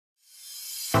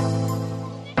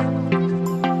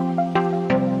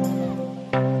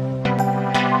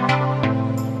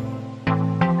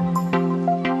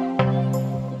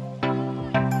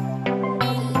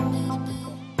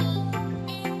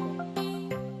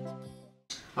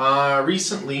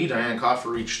Recently, Diane Coffer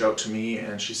reached out to me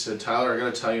and she said, Tyler, I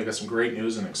got to tell you, I got some great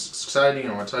news and it's exciting.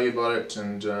 I want to tell you about it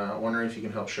and wondering if you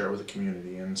can help share it with the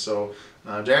community. And so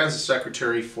Diane's the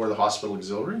secretary for the Hospital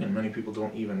Auxiliary, and many people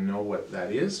don't even know what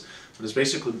that is. But it's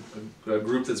basically a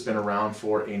group that's been around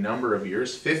for a number of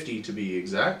years, 50 to be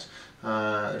exact.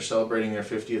 They're celebrating their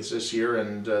 50th this year,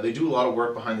 and they do a lot of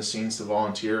work behind the scenes to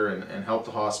volunteer and help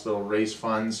the hospital raise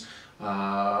funds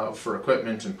for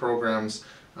equipment and programs.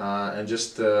 And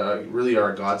just really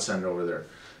are a godsend over there.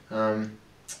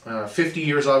 50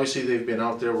 years obviously they've been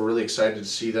out there. We're really excited to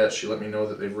see that. She let me know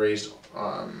that they've raised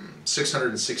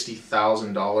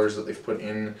 $660,000 that they've put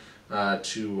in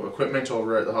to equipment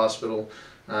over at the hospital.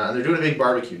 And they're doing a big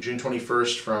barbecue, June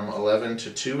 21st from 11 to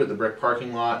 2 at the Brick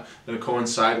parking lot. Going to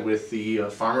coincide with the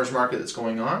farmers market that's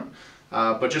going on.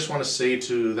 But just want to say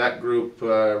to that group,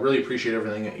 really appreciate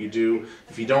everything that you do.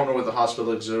 If you don't know what the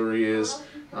Hospital Auxiliary is,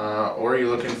 or you're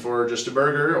looking for just a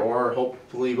burger, or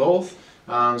hopefully both,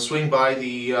 swing by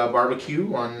the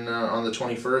barbecue on the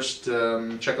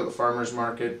 21st, check out the farmers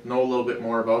market, know a little bit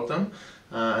more about them,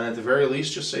 and at the very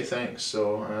least just say thanks.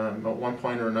 So at one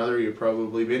point or another you've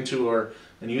probably been to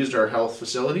and used our health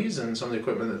facilities, and some of the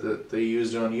equipment that they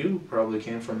used on you probably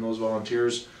came from those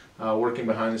volunteers working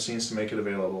behind the scenes to make it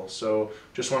available. So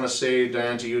just want to say,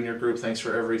 Diane, to you and your group, thanks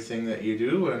for everything that you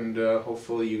do, and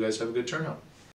hopefully you guys have a good turnout.